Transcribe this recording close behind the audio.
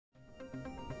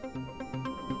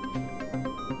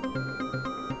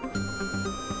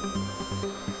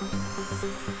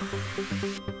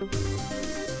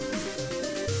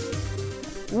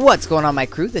What's going on, my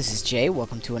crew? This is Jay.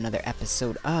 Welcome to another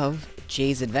episode of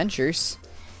Jay's Adventures.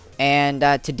 And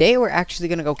today we're actually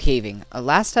going to go caving.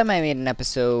 Last time I made an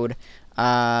episode,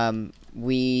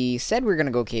 we said we were going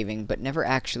to go caving, but never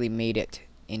actually made it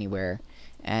anywhere.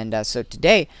 And so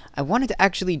today, I wanted to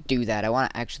actually do that. I want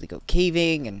to actually go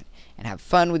caving and have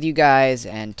fun with you guys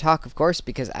and talk, of course,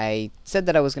 because I said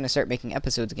that I was going to start making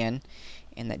episodes again,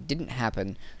 and that didn't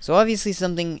happen. So obviously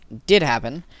something did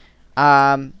happen.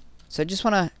 So I just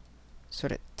want to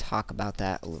sort of talk about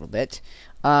that a little bit.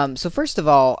 So first of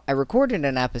all, I recorded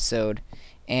an episode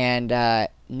and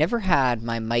never had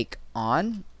my mic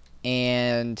on,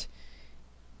 and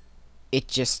it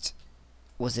just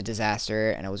was a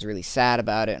disaster, and I was really sad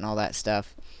about it and all that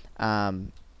stuff.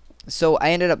 So I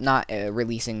ended up not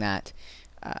releasing that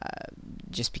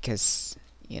just because,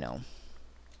 you know,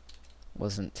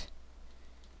 wasn't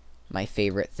my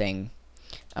favorite thing.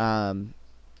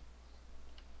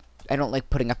 I don't like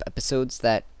putting up episodes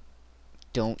that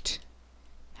don't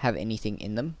have anything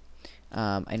in them.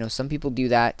 I know some people do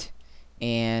that,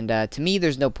 and to me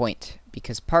there's no point,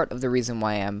 because part of the reason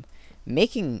why I'm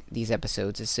making these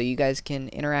episodes is so you guys can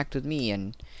interact with me,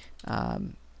 and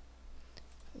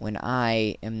when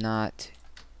I am not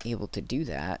able to do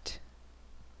that,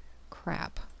 when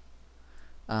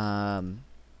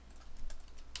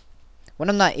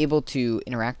I'm not able to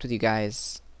interact with you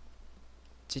guys,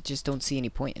 just don't see any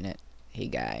point in it. Hey,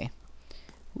 guy.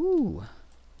 Woo.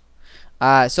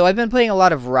 So I've been playing a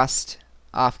lot of Rust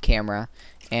off camera,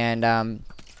 and I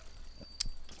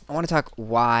want to talk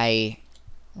why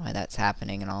that's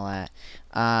happening and all that.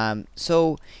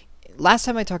 So last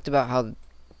time I talked about how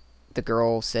the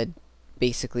girl said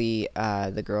basically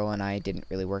the girl and I didn't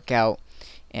really work out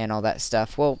and all that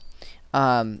stuff. Well,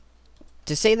 to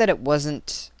say that it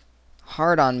wasn't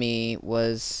hard on me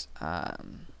was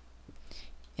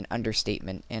an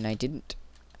understatement, and I didn't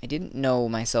know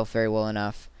myself very well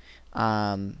enough.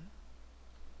 I've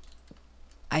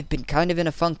been kind of in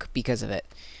a funk because of it.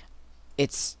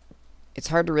 It's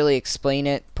hard to really explain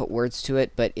it, put words to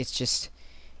it, but it's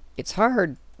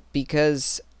hard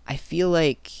because I feel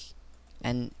like,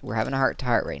 and we're having a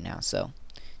heart-to-heart right now, so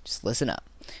just listen up.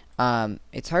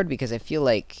 It's hard because I feel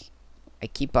like I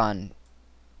keep on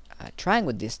trying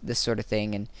with this sort of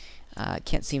thing, and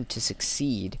can't seem to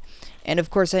succeed. And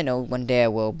of course I know one day I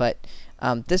will, but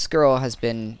this girl has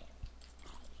been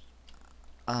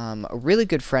a really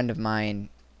good friend of mine,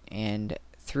 and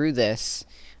through this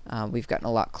we've gotten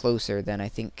a lot closer than I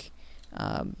think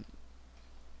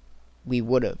we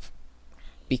would have,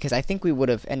 because I think we would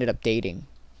have ended up dating,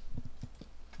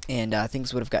 and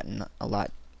things would have gotten a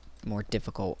lot more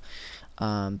difficult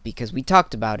because we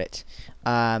talked about it.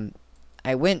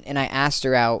 I went and I asked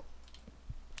her out,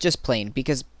 just plain,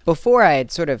 because before I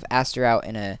had sort of asked her out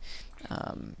in a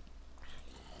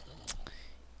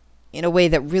way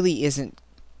that really isn't,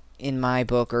 in my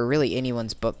book or really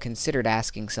anyone's book, considered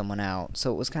asking someone out.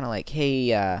 So it was kind of like,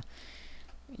 hey,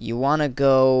 you want to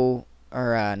go,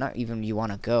 or not even you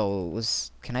want to go, it was,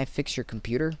 can I fix your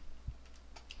computer?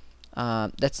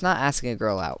 That's not asking a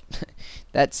girl out.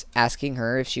 That's asking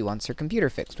her if she wants her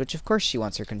computer fixed, which of course she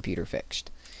wants her computer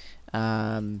fixed.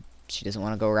 She doesn't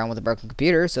want to go around with a broken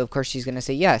computer, so of course she's going to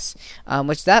say yes,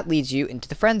 which that leads you into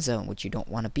the friend zone, which you don't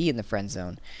want to be in the friend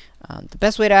zone. The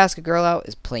best way to ask a girl out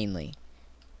is plainly,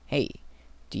 hey,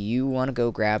 do you want to go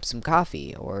grab some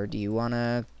coffee, or do you want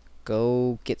to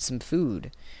go get some food?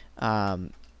 A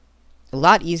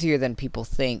lot easier than people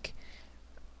think,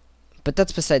 but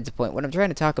that's besides the point. What I'm trying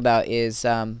to talk about is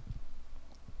I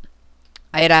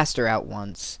had asked her out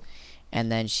once, and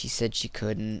then she said she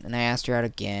couldn't, and I asked her out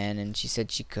again, and she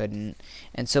said she couldn't.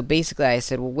 And so basically I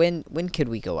said, well, when could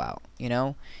we go out, you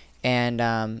know?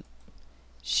 And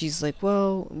she's like,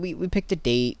 well, we picked a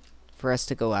date for us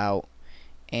to go out.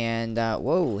 And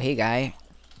whoa, hey, guy.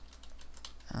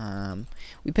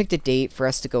 We picked a date for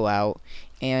us to go out,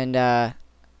 and I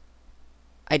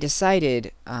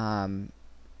decided to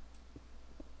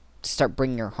start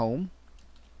bringing her home.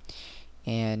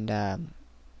 And I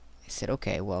said,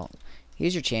 okay, well,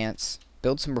 here's your chance.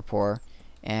 Build some rapport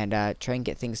and try and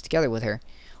get things together with her.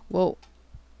 Well,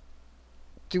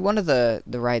 through one of the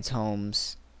rides home,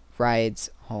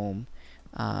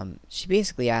 she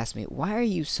basically asked me, why are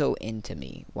you so into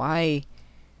me? Why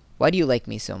do you like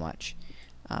me so much?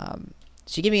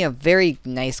 She gave me a very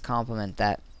nice compliment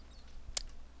that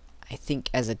I think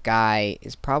as a guy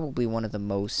is probably one of the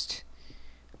most,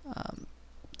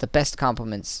 the best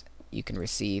compliments you can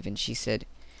receive. And she said,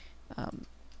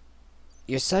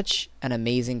 you're such an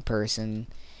amazing person,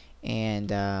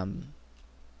 and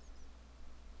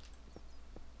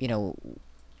you know,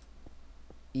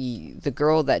 the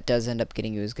girl that does end up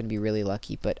getting you is going to be really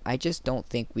lucky, but I just don't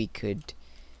think we could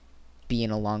be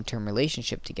in a long-term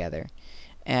relationship together.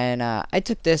 And I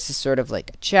took this as sort of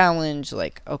like a challenge,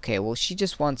 like, okay, well, she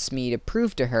just wants me to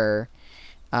prove to her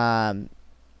that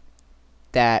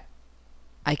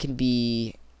I can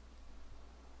be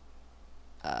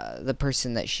the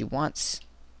person that she wants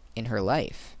in her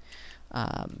life.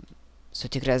 So I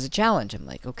took it as a challenge. I'm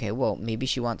like, okay, well, maybe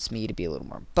she wants me to be a little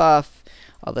more buff,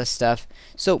 all this stuff.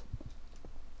 So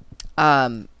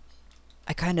I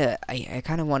kind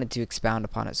of wanted to expound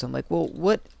upon it. So I'm like, well,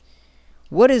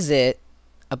 what is it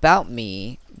about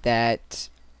me that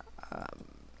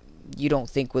you don't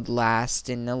think would last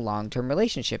in a long-term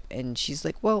relationship? And she's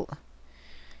like, well,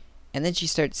 and then she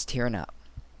starts tearing up.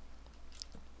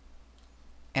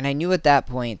 And I knew at that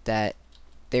point that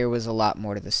there was a lot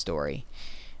more to the story.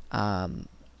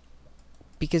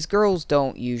 Because girls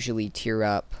don't usually tear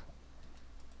up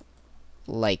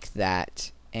like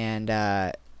that. And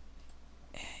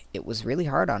it was really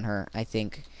hard on her, I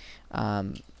think.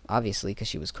 Obviously, because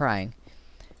she was crying.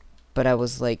 But I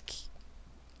was like,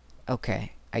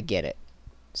 okay, I get it.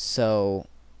 So,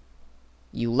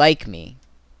 you like me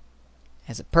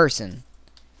as a person,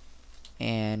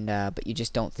 and but you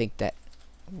just don't think that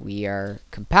we are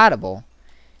compatible.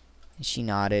 And she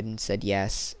nodded and said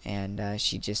yes, and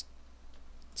she just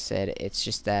said it's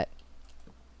just that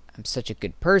I'm such a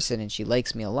good person and she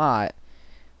likes me a lot,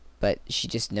 but she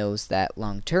just knows that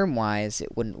long-term wise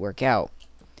it wouldn't work out.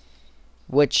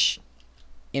 Which,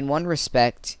 in one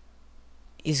respect,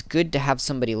 is good to have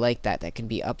somebody like that that can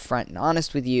be upfront and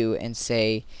honest with you and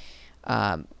say,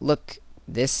 look,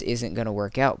 this isn't going to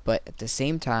work out. But at the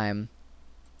same time,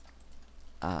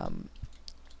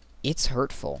 it's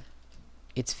hurtful.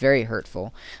 It's very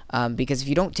hurtful. Because if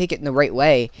you don't take it in the right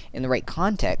way, in the right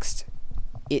context,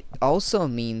 it also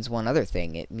means one other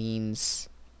thing. It means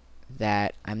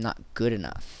that I'm not good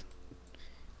enough.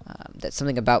 That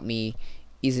something about me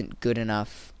isn't good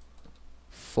enough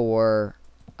for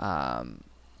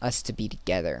us to be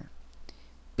together.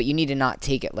 But you need to not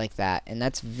take it like that. And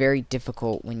that's very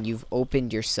difficult when you've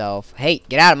opened yourself. Hey,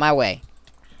 get out of my way.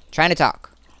 I'm trying to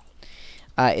talk.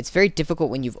 It's very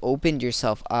difficult when you've opened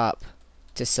yourself up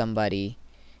to somebody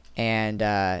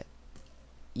and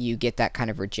you get that kind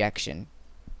of rejection.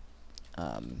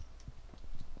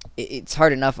 It's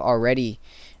hard enough already,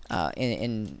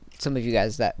 and some of you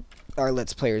guys that are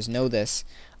Let's Players know this,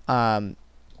 to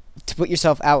put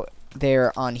yourself out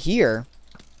there on here,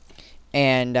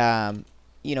 and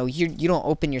you know, you don't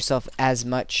open yourself as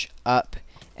much up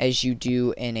as you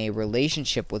do in a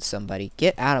relationship with somebody.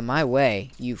 Get out of my way,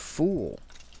 you fool.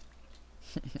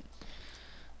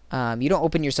 You don't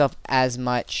open yourself as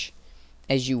much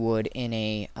as you would in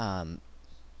a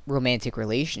romantic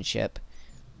relationship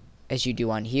as you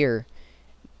do on here,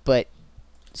 but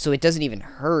so it doesn't even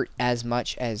hurt as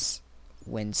much as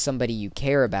when somebody you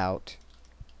care about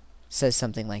says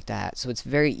something like that. So it's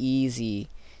very easy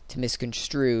to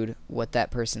misconstrue what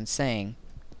that person's saying.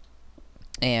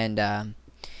 And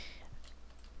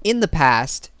in the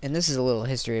past, and this is a little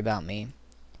history about me,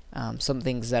 some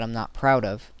things that I'm not proud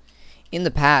of. In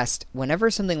the past, whenever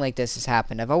something like this has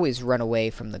happened, I've always run away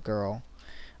from the girl.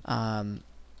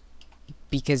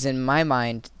 Because in my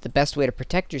mind, the best way to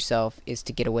protect yourself is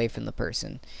to get away from the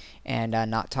person and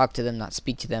not talk to them, not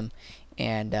speak to them.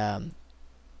 And I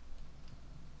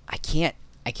can't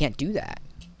do that.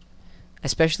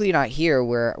 Especially not here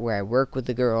where I work with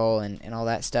the girl and all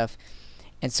that stuff.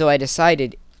 And so I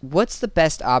decided, what's the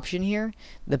best option here?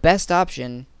 The best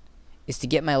option is to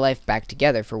get my life back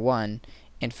together, for one.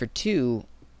 And for two,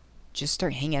 just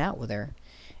start hanging out with her.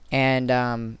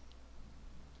 And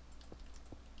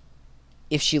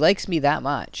if she likes me that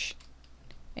much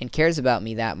and cares about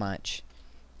me that much,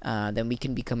 then we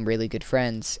can become really good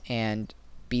friends and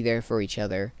be there for each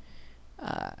other.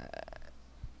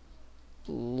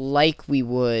 Like we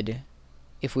would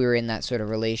if we were in that sort of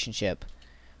relationship,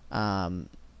 but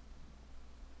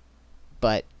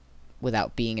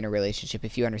without being in a relationship,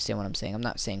 if you understand what I'm saying. I'm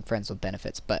not saying friends with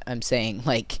benefits, but I'm saying,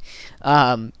 like,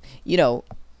 you know,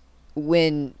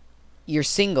 when you're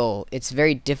single, it's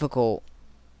very difficult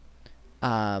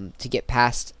to get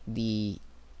past the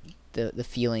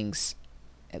feelings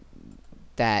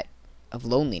that of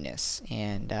loneliness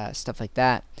and stuff like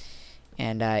that.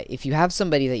 And if you have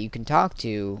somebody that you can talk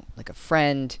to, like a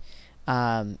friend,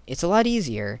 it's a lot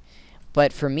easier.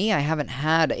 But for me, I haven't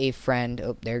had a friend.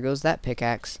 Oh, there goes that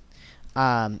pickaxe.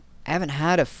 I haven't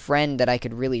had a friend that I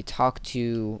could really talk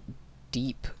to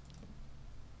deep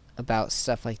about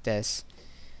stuff like this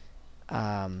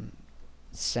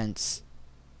since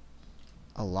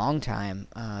a long time.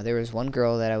 There was one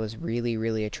girl that I was really,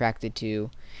 really attracted to,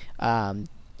 and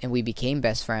we became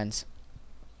best friends.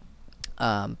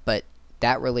 But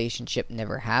that relationship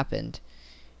never happened,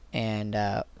 and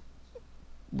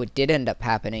what did end up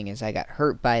happening is I got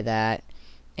hurt by that,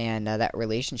 and that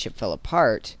relationship fell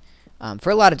apart for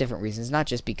a lot of different reasons, not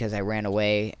just because I ran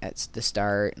away at the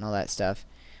start and all that stuff,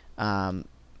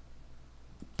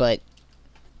 but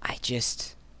I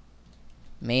just,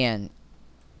 man,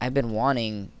 I've been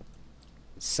wanting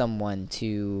someone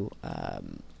to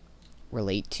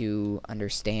relate to,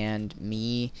 understand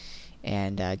me,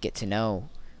 and get to know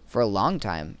for a long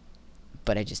time,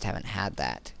 but I just haven't had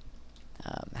that.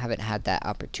 Haven't had that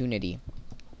opportunity.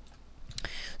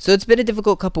 So it's been a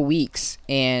difficult couple weeks,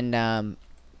 and I'm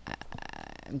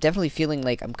definitely feeling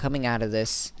like I'm coming out of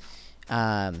this,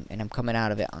 and I'm coming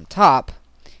out of it on top.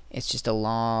 It's just a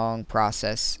long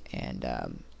process, and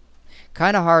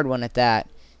kind of hard one at that,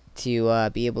 to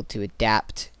be able to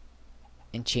adapt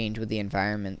and change with the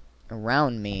environment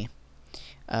around me.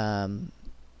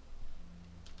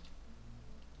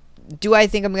 Do I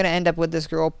think I'm going to end up with this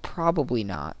girl? Probably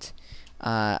not.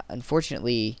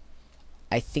 Unfortunately,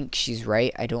 I think she's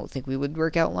right. I don't think we would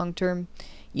work out long term.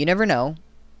 You never know.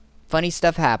 Funny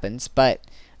stuff happens, but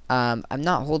I'm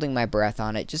not holding my breath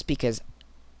on it just because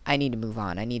I need to move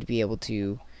on. I need to be able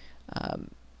to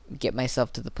get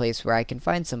myself to the place where I can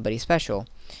find somebody special.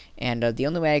 And the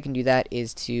only way I can do that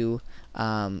is to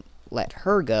let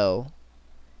her go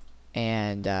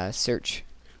and search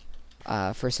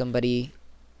for somebody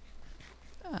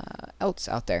else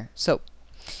out there. So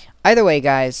either way,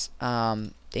 guys,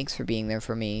 thanks for being there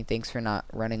for me. Thanks for not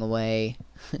running away.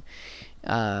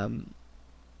 And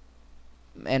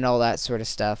all that sort of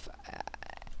stuff.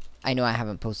 I know I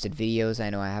haven't posted videos. I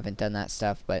know I haven't done that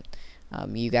stuff, but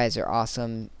you guys are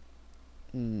awesome.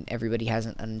 Everybody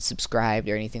hasn't unsubscribed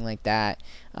or anything like that.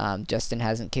 Justin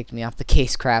hasn't kicked me off the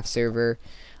Casecraft server.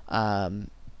 And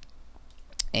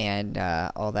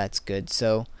all that's good.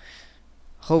 So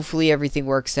hopefully everything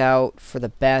works out for the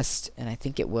best, and I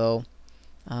think it will.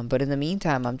 But in the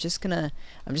meantime, I'm just gonna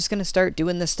start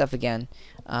doing this stuff again.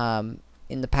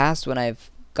 In the past, when I've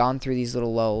gone through these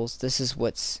little lulls, this is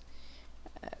what's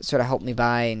sort of helped me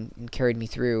by and carried me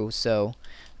through. So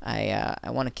I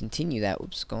want to continue that.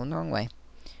 Oops, going the wrong way.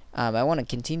 I want to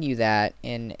continue that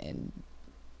and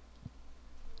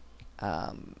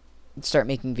start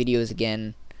making videos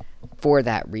again for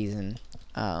that reason.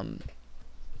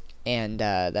 And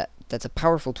that's a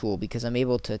powerful tool because I'm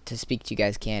able to speak to you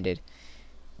guys candid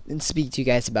and speak to you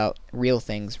guys about real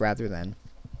things rather than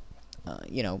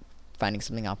you know, finding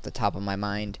something off the top of my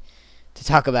mind to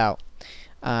talk about.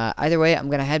 Either way, I'm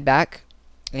gonna head back,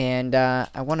 and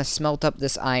I want to smelt up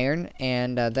this iron,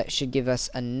 and that should give us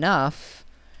enough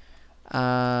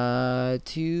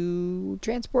to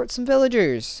transport some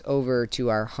villagers over to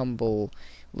our humble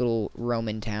little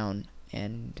Roman town.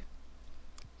 And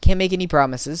can't make any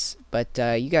promises, but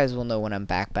you guys will know when I'm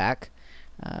back.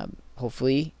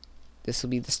 Hopefully this will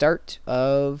be the start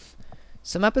of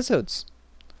some episodes.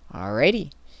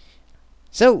 Alrighty.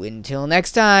 So until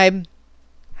next time,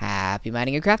 happy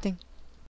mining and crafting.